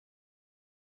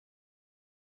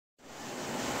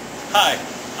Hi,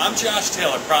 I'm Josh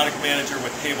Taylor, Product Manager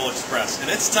with Cable Express, and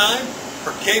it's time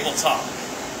for Cable Talk.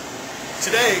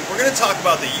 Today, we're going to talk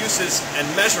about the uses and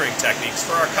measuring techniques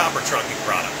for our copper trunking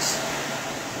products.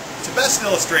 To best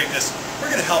illustrate this,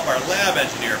 we're going to help our lab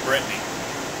engineer, Brittany.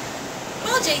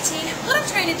 Well, JT, what I'm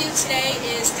trying to do today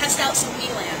is test out some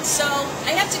VLAN. So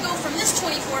I have to go from this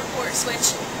 24-port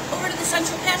switch over to the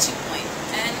central patching point,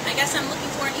 and I guess I'm looking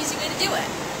for an easy way to do it.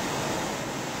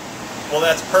 Well,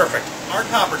 that's perfect. Our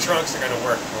copper trunks are going to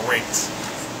work great.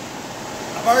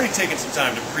 I've already taken some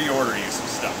time to pre-order you some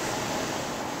stuff.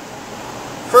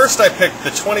 First, I picked the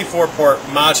 24-port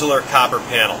modular copper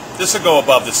panel. This will go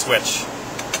above the switch.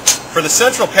 For the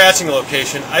central patching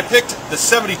location, I picked the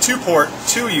 72-port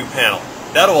 2U panel.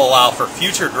 That'll allow for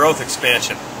future growth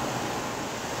expansion.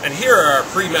 And here are our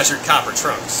pre-measured copper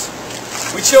trunks.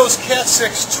 We chose Cat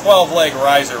 6 12-leg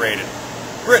riser rated.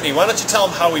 Brittany, why don't you tell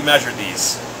them how we measured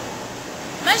these?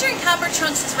 Measuring copper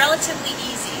trunks is relatively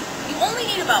easy. You only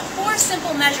need about 4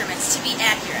 simple measurements to be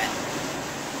accurate.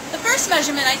 The first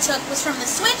measurement I took was from the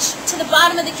switch to the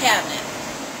bottom of the cabinet.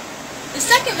 The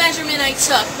second measurement I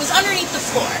took was underneath the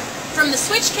floor, from the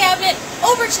switch cabinet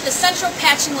over to the central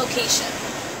patching location.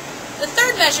 The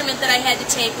third measurement that I had to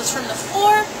take was from the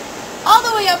floor all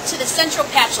the way up to the central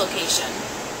patch location.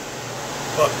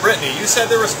 But Brittany, you said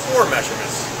there was 4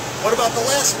 measurements. What about the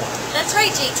last one? That's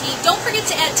right, JT. Don't forget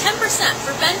to add 10%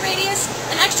 for bend radius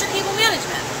and extra cable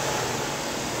management.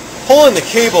 Pulling the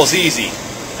cable's easy.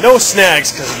 No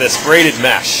snags because of this braided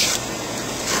mesh.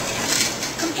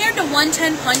 Compared to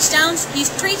 110 punch downs, these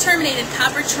pre-terminated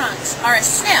copper trunks are a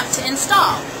snap to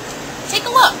install. Take a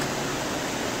look.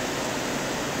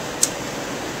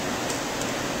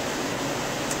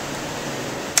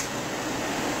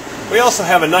 We also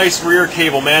have a nice rear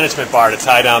cable management bar to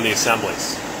tie down the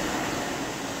assemblies.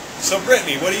 So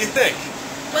Brittany, what do you think?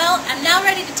 Well, I'm now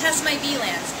ready to test my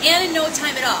VLANs, and in no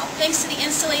time at all, thanks to the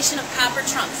installation of copper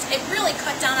trunks. It really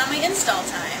cut down on my install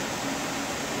time.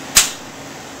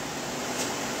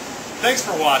 Thanks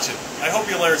for watching. I hope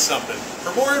you learned something.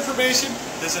 For more information,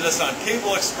 visit us on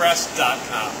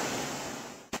cableexpress.com.